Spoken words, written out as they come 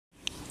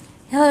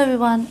Hello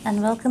everyone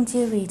and welcome to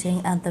your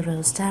reading at the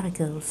Rose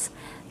Tarocles.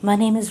 My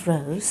name is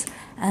Rose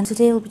and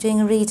today we'll be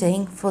doing a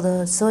reading for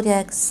the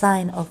zodiac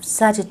sign of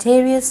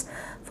Sagittarius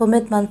for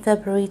mid-month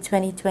February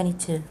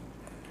 2022.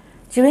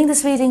 During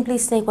this reading,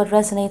 please take what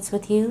resonates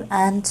with you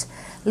and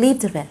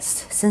leave the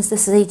rest. Since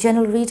this is a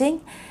general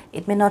reading,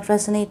 it may not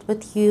resonate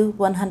with you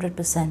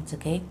 100%,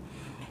 okay?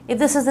 If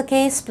this is the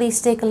case,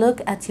 please take a look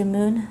at your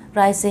moon,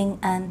 rising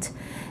and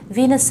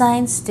Venus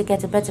signs to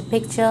get a better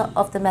picture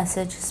of the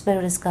message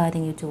Spirit is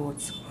guiding you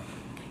towards.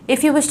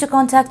 If you wish to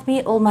contact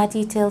me, all my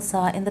details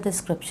are in the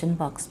description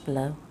box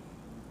below.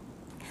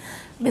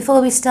 Before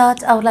we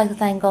start, I would like to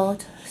thank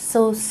God,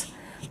 Source,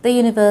 the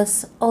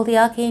universe, all the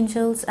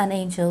archangels and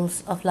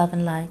angels of love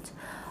and light,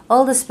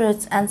 all the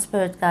spirits and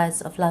spirit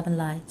guides of love and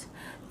light,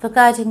 for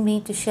guiding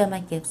me to share my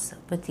gifts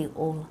with you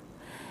all.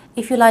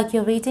 If you like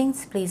your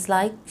readings, please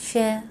like,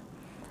 share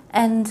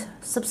and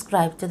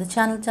subscribe to the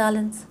channel,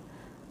 darlings.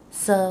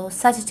 So,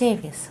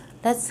 Sagittarius,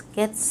 let's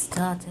get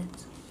started.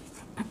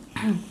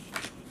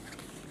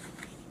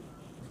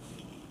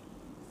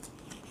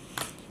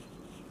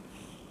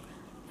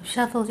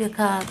 Shuffle your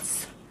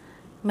cards,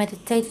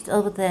 meditated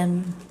over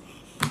them,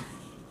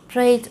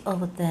 prayed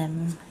over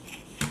them,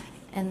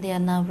 and they are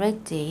now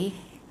ready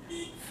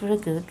for a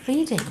good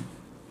reading.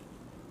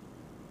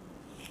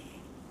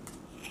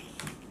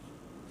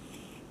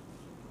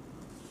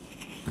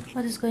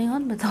 What is going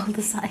on with all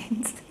the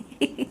signs?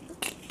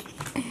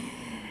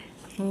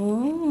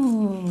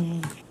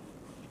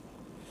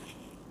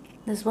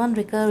 There's one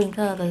recurring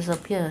card that has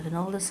appeared in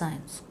all the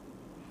signs.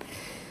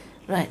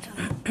 Right.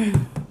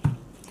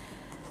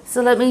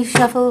 So let me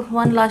shuffle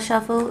one last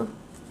shuffle in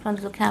front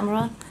of the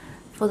camera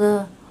for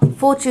the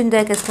fortune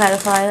deck as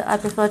clarifier. I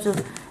prefer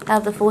to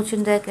have the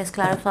fortune deck as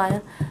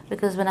clarifier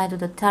because when I do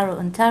the tarot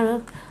and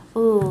tarot,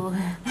 ooh,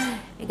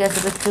 it gets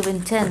a bit too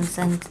intense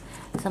and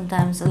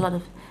sometimes a lot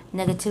of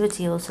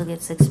negativity also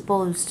gets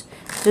exposed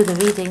through the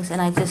readings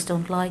and I just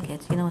don't like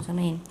it, you know what I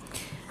mean.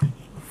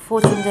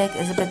 Fortune deck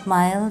is a bit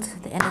mild,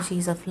 the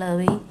energies are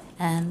flowy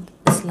and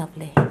it's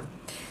lovely.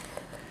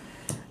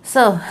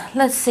 So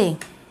let's see.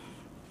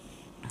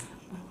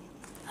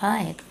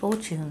 Alright,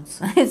 fortunes.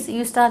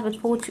 You start with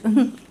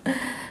fortune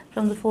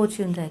from the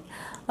fortune deck.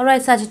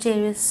 Alright,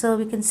 Sagittarius, so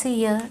we can see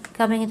here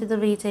coming into the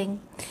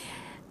reading,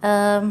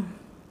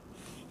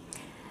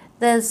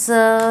 there's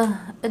a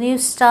new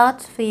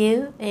start for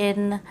you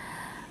in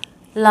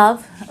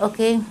love,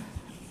 okay?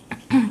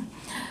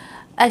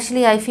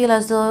 Actually, I feel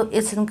as though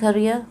it's in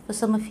career. For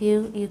some of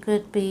you, you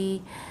could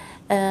be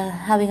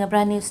having a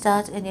brand new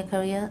start in your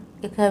career,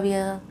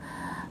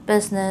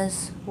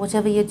 business,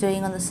 whatever you're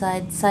doing on the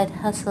side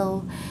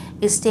hustle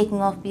is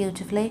taking off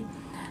beautifully,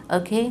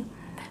 okay?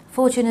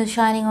 Fortune is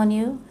shining on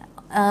you.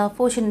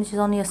 Fortune is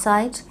on your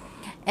side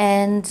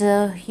and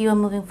you are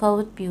moving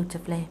forward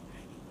beautifully.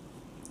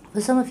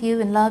 For some of you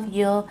in love,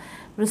 you're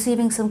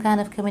receiving some kind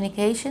of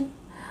communication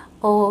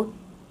or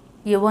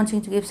you're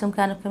wanting to give some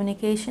kind of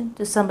communication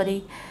to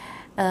somebody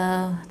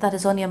that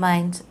is on your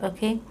mind,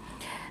 okay?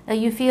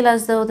 You feel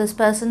as though this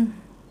person,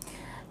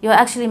 you're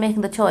actually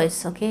making the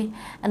choice, okay?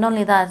 And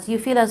only that, you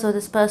feel as though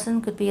this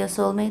person could be your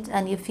soulmate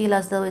and you feel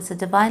as though it's a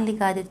divinely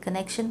guided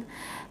connection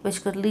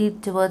which could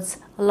lead towards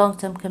a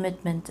long-term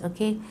commitment,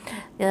 okay?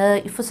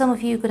 For some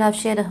of you, could have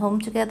shared a home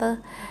together.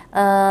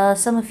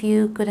 Some of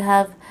you could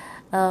have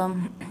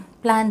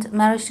planned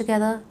marriage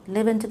together,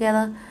 living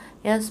together,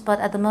 yes, but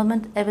at the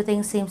moment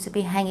everything seems to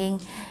be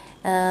hanging,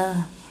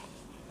 you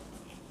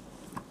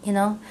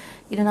know,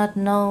 you do not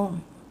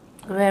know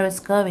where it's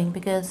going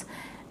because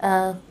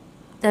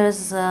there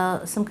is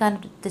some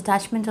kind of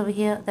detachment over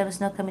here. There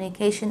is no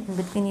communication in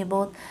between you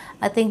both.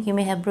 I think you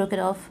may have broke it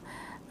off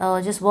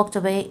or just walked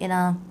away in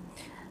an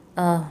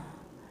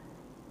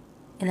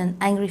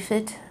angry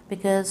fit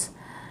because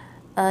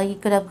you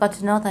could have got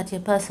to know that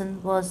your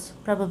person was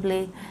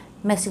probably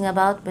messing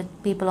about with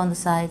people on the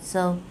side.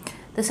 So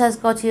this has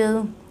got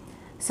you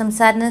some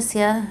sadness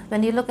here.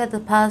 When you look at the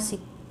past,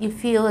 you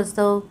feel as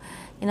though,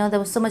 you know, there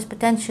was so much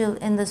potential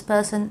in this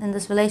person, in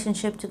this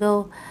relationship to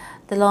go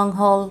the long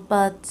haul,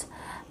 but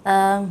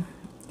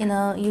you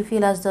know, you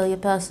feel as though your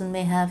person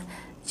may have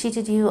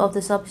cheated you of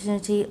this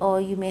opportunity, or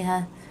you may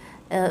have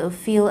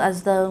feel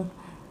as though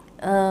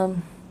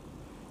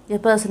your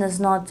person is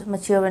not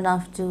mature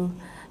enough to,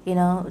 you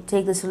know,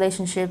 take this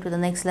relationship to the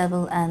next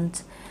level,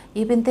 and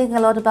you've been thinking a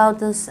lot about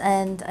this,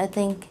 and I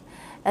think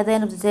at the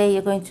end of the day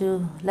you're going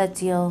to let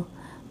your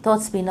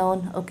thoughts be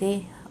known,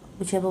 okay,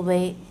 whichever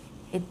way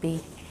it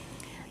be.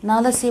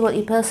 Now let's see what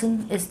your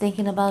person is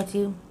thinking about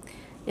you.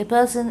 Your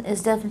person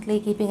is definitely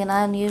keeping an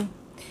eye on you.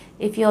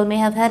 If you all may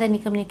have had any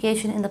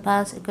communication in the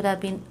past, it could have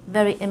been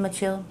very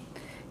immature.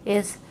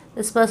 Yes,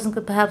 this person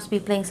could perhaps be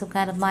playing some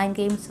kind of mind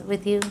games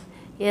with you.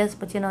 Yes,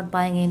 but you're not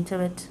buying into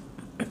it.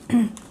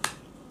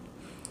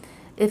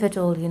 If at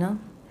all, you know.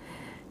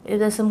 If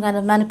there's some kind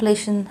of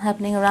manipulation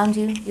happening around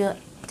you, you're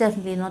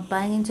definitely not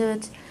buying into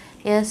it.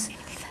 Yes,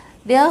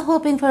 they are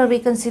hoping for a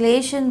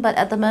reconciliation, but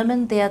at the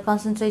moment they are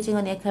concentrating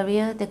on your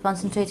career, they're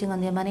concentrating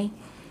on their money.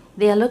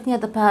 They are looking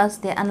at the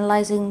past, they're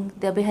analyzing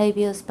their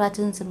behaviors,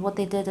 patterns, and what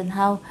they did, and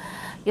how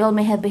you all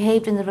may have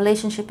behaved in the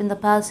relationship in the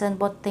past, and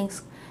what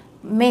things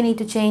may need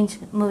to change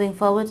moving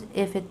forward,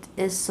 if it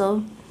is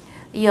so.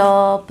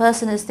 Your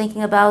person is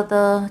thinking about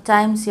the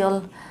times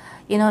you'll,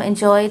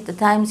 enjoy, the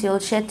times you'll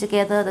share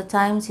together, the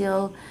times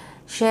you'll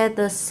share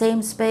the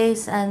same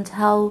space, and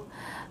how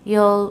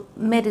you'll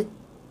made it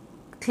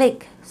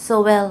click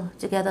so well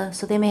together.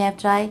 So they may have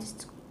tried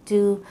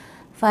to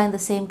find the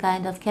same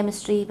kind of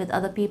chemistry with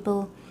other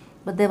people,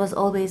 but there was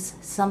always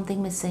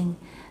something missing.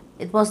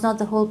 It was not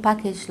the whole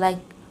package like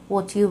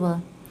what you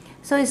were.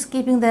 So it's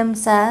keeping them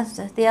sad.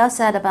 They are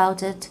sad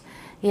about it,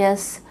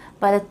 yes,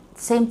 but at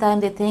the same time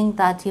they think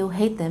that you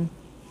hate them.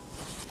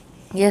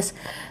 Yes,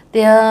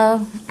 they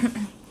are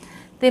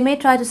they may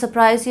try to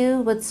surprise you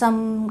with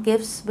some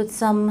gifts, with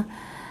some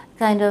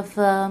kind of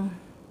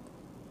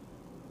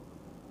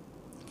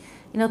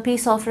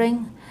peace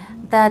offering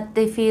that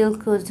they feel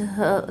could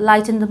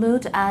lighten the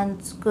mood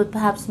and could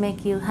perhaps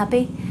make you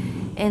happy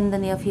in the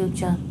near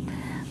future.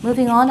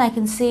 Moving on, I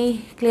can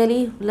see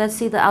clearly, let's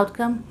see the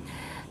outcome.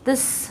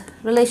 This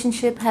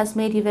relationship has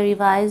made you very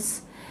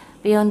wise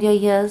beyond your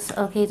years,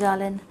 okay,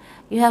 darling.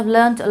 You have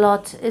learned a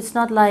lot. It's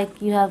not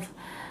like you have,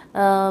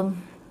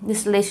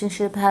 this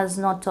relationship has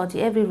not taught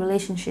you. Every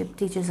relationship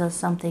teaches us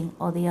something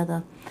or the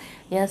other,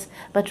 yes.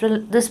 But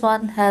this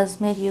one has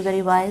made you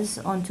very wise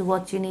onto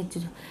what you need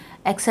to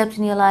accept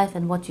in your life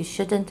and what you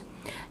shouldn't.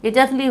 You're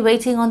definitely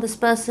waiting on this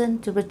person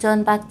to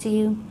return back to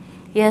you,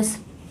 yes.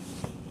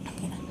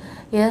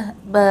 Yeah,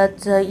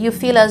 but you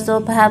feel as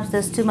though perhaps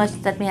there's too much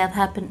that may have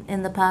happened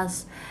in the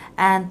past,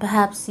 and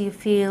perhaps you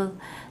feel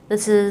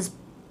this is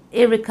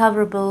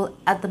irrecoverable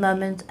at the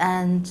moment,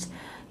 and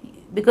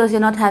because you're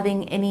not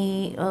having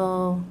any,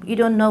 you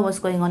don't know what's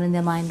going on in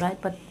their mind, right?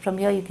 But from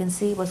here you can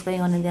see what's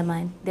going on in their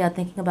mind. They are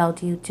thinking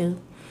about you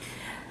too.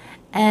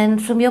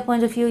 And from your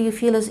point of view, you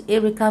feel as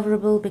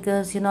irrecoverable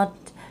because you're not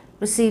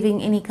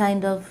receiving any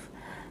kind of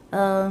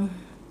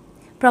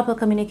proper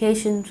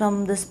communication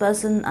from this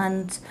person,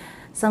 and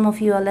some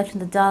of you are left in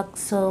the dark,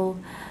 so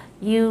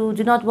you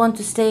do not want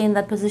to stay in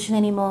that position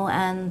anymore,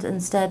 and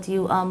instead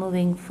you are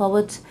moving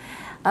forward.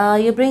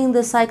 You're bringing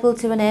the cycle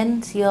to an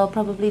end. You're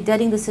probably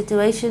deading the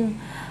situation.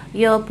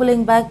 You're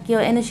pulling back your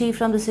energy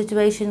from the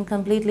situation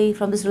completely,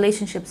 from this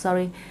relationship,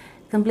 sorry,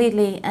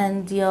 completely,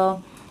 and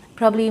you're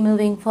probably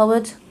moving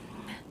forward.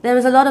 There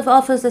is a lot of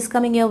offers that's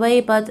coming your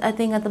way, but I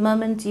think at the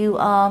moment you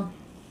are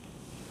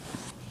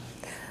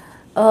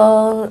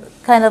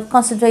kind of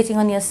concentrating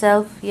on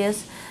yourself,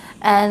 yes,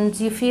 and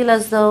you feel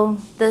as though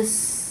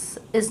this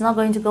is not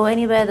going to go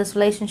anywhere, this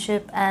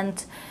relationship,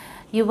 and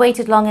you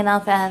waited long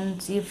enough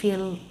and you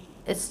feel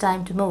it's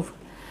time to move.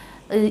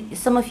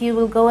 Some of you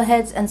will go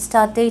ahead and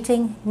start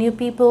dating new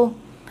people.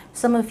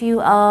 Some of you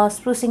are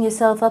sprucing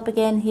yourself up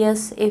again.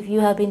 Yes, if you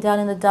have been down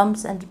in the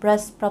dumps and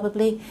depressed,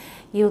 probably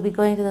you'll be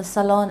going to the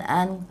salon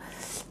and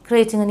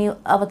creating a new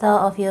avatar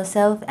of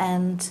yourself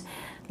and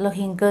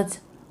looking good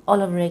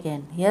all over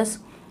again. Yes,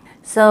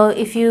 so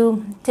if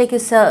you take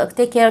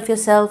care of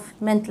yourself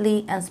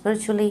mentally and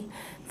spiritually,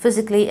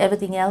 physically,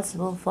 everything else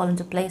will fall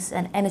into place,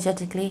 and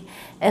energetically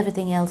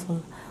everything else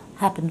will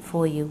happen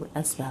for you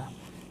as well.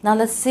 Now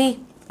let's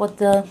see what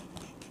the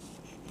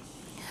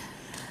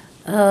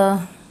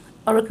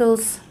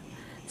oracles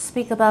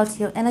speak about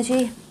your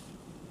energy.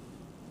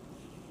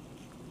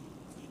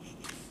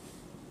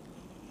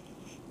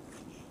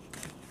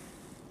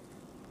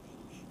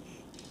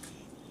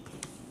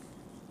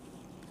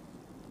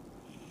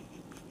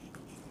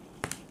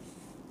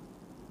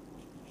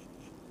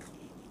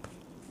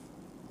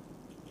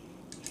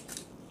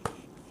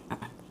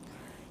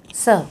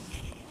 So,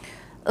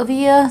 over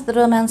here, the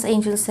romance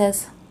angel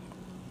says,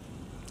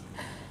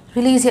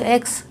 release your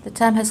ex, the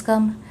time has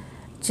come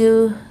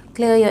to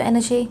clear your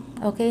energy.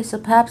 Okay, so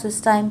perhaps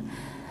it's time,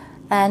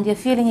 and you're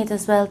feeling it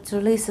as well, to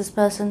release this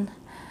person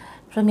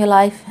from your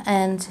life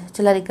and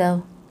to let it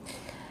go.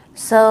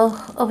 So,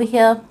 over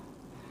here,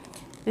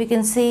 we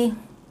can see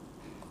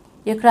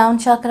your crown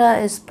chakra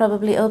is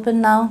probably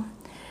open now.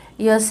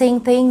 You're seeing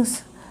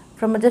things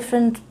from a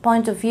different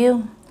point of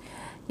view.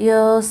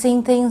 You're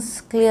seeing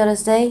things clear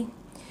as day.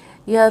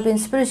 You have been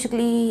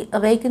spiritually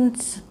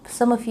awakened.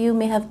 Some of you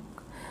may have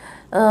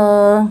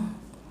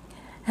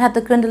had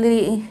the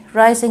Kundalini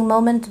rising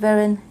moment,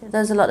 wherein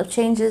there's a lot of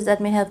changes that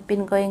may have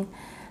been going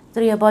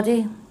through your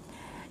body.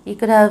 You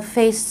could have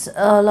faced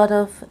a lot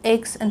of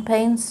aches and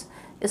pains,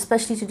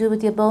 especially to do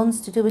with your bones,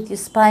 to do with your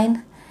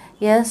spine.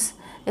 Yes,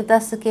 if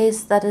that's the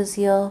case, that is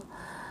your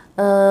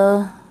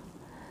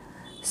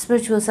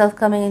spiritual self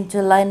coming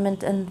into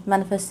alignment and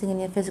manifesting in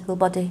your physical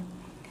body.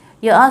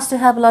 You're asked to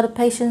have a lot of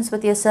patience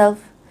with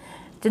yourself.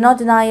 Do not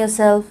deny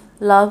yourself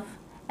love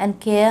and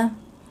care.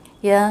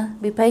 Yeah,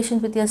 be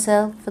patient with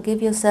yourself.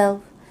 Forgive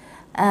yourself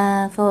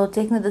for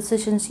taking the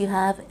decisions you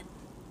have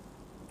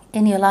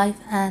in your life,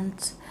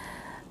 and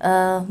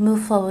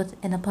move forward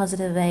in a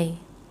positive way.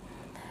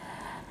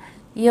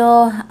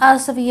 You're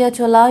asked over here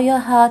to allow your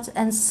heart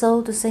and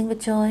soul to sing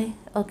with joy.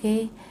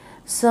 Okay,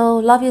 so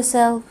love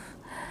yourself.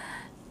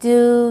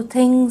 Do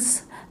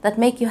things that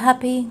make you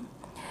happy.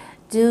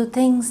 Do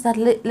things that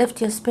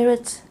lift your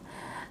spirit.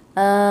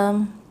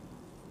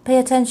 Pay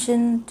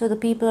attention to the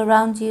people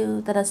around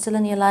you that are still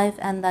in your life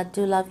and that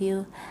do love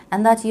you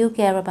and that you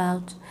care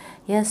about.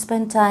 Yes,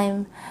 spend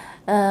time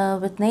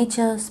with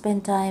nature,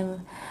 spend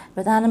time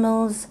with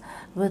animals,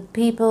 with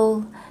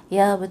people,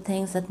 yeah, with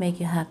things that make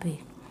you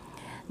happy.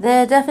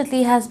 There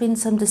definitely has been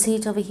some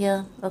deceit over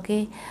here,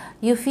 okay?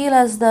 You feel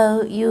as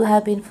though you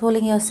have been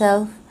fooling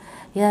yourself,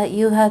 yeah,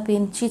 you have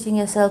been cheating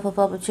yourself of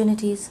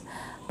opportunities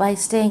by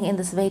staying in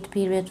this wait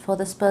period for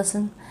this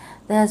person.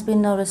 There has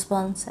been no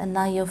response, and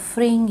now you're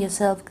freeing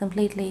yourself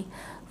completely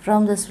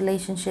from this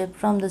relationship,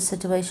 from this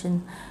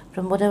situation,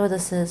 from whatever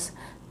this is,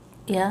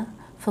 yeah,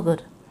 for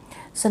good.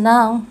 So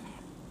now,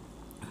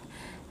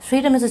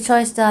 freedom is a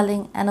choice,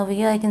 darling, and over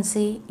here I can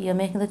see you're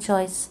making the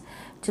choice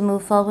to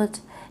move forward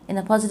in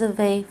a positive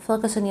way,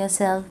 focus on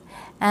yourself,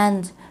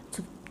 and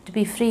to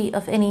be free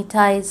of any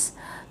ties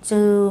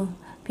to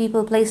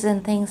people, places,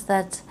 and things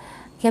that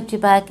kept you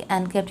back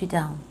and kept you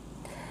down.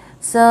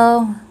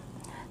 So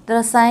there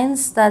are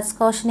signs that's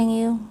cautioning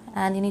you,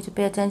 and you need to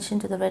pay attention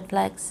to the red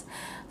flags.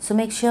 So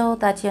make sure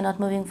that you're not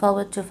moving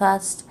forward too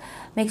fast.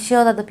 Make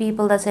sure that the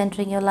people that's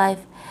entering your life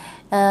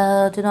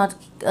do not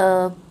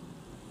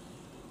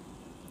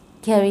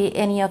carry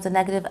any of the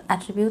negative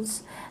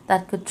attributes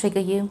that could trigger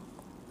you,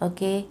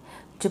 okay,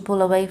 to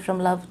pull away from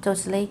love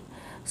totally.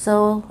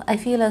 So I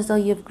feel as though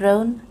you've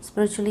grown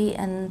spiritually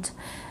and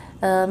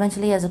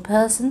mentally as a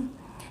person,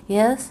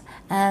 yes,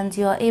 and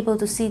you are able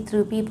to see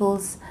through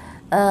people's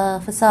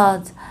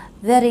facades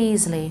very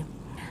easily.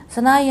 So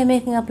now you're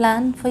making a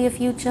plan for your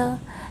future,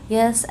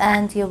 yes,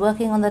 and you're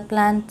working on that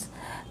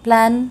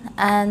plan,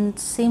 and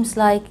seems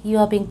like you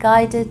are being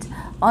guided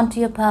onto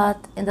your path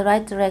in the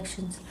right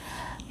directions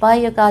by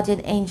your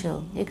guardian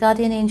angel. Your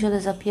guardian angel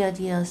has appeared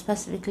here,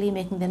 specifically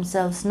making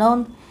themselves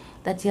known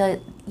that you're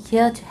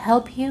here to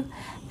help you,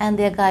 and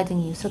they're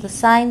guiding you. So the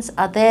signs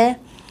are there,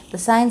 the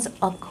signs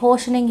are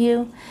cautioning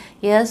you,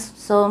 yes.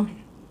 So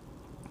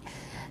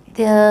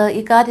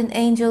your guardian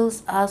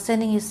angels are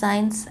sending you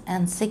signs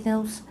and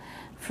signals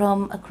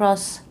from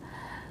across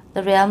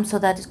the realm, so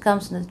that it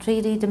comes in the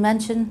 3D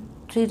dimension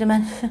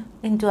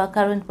into our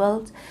current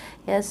world,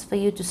 yes, for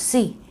you to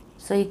see,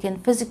 so you can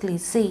physically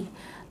see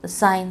the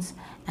signs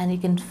and you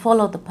can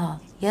follow the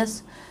path,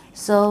 yes.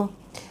 So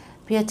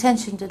pay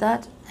attention to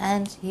that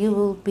and you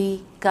will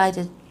be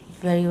guided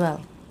very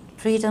well.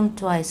 Freedom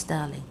twice,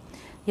 darling.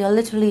 You're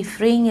literally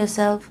freeing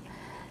yourself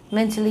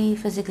mentally,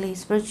 physically,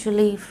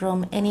 spiritually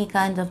from any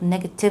kind of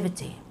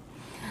negativity.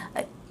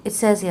 It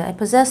says here, I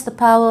possess the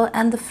power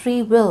and the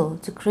free will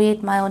to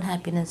create my own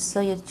happiness. So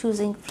you're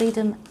choosing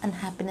freedom and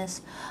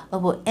happiness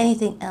over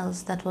anything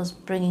else that was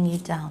bringing you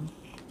down.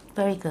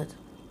 Very good.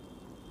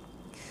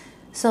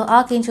 So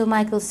Archangel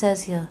Michael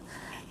says here,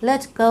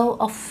 let go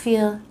of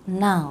fear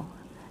now.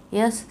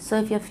 Yes, so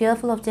if you're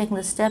fearful of taking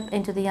the step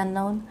into the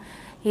unknown,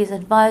 he's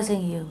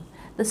advising you.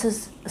 This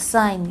is a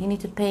sign you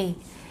need to pay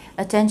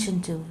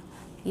attention to.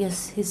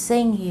 Yes, he's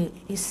saying you,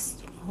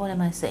 what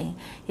am I saying?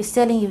 He's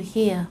telling you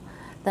here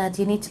that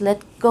you need to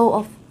let go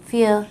of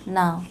fear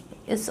now.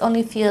 It's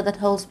only fear that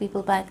holds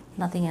people back,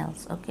 nothing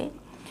else, okay?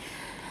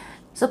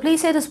 So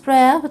please say this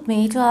prayer with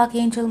me to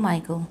Archangel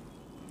Michael.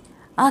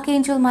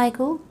 Archangel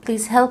Michael,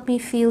 please help me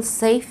feel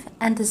safe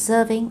and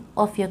deserving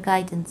of your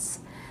guidance.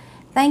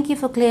 Thank you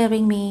for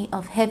clearing me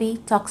of heavy,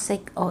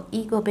 toxic, or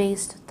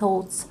ego-based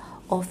thoughts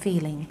or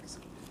feelings.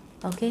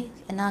 Okay,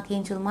 and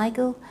Archangel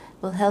Michael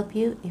will help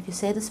you if you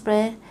say this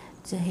prayer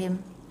to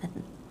him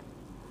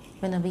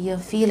whenever you're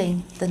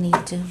feeling the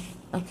need to.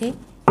 Okay,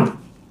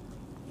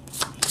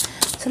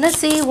 so let's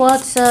see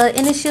what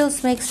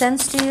initials make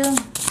sense to you.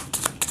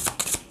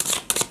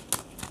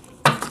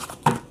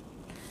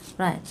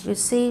 Right,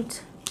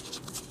 received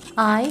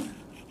I,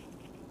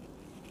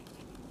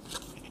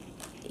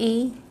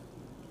 E,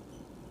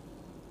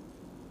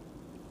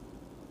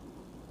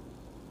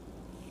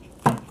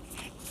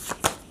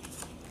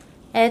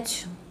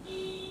 H,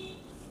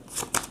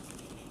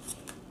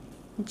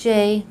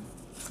 J,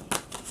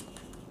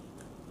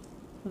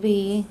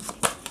 V,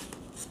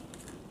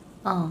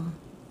 R.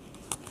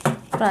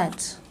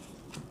 Right.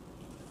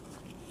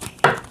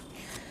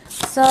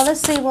 So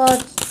let's see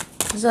what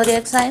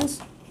zodiac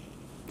signs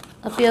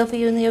appear for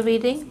you in your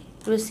reading.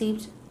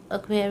 Received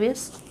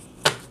Aquarius,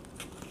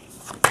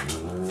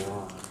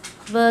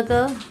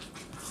 Virgo,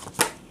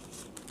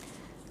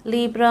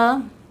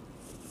 Libra,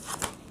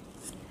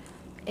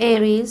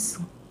 Aries,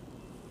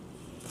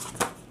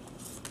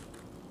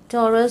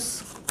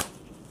 Taurus,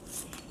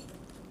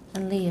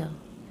 and Leo.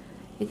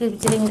 You could be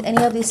dealing with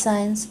any of these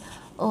signs,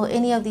 or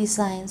any of these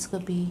signs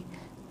could be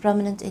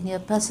prominent in your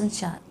person's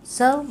chart.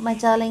 So, my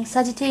darling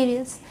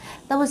Sagittarius,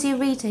 that was your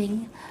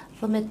reading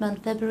for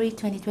mid-month February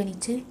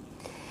 2022.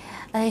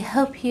 I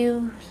hope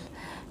you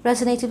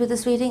resonated with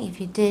this reading. If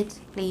you did,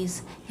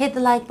 please hit the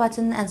like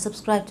button and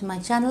subscribe to my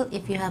channel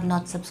if you have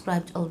not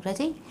subscribed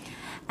already.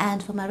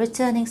 And for my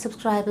returning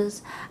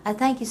subscribers, I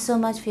thank you so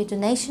much for your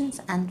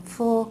donations and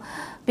for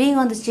being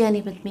on this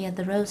journey with me at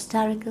the Rose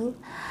TAROCLE.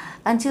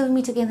 Until we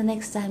meet again the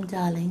next time,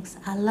 darlings,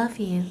 I love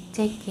you.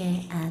 Take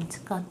care and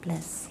God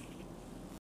bless.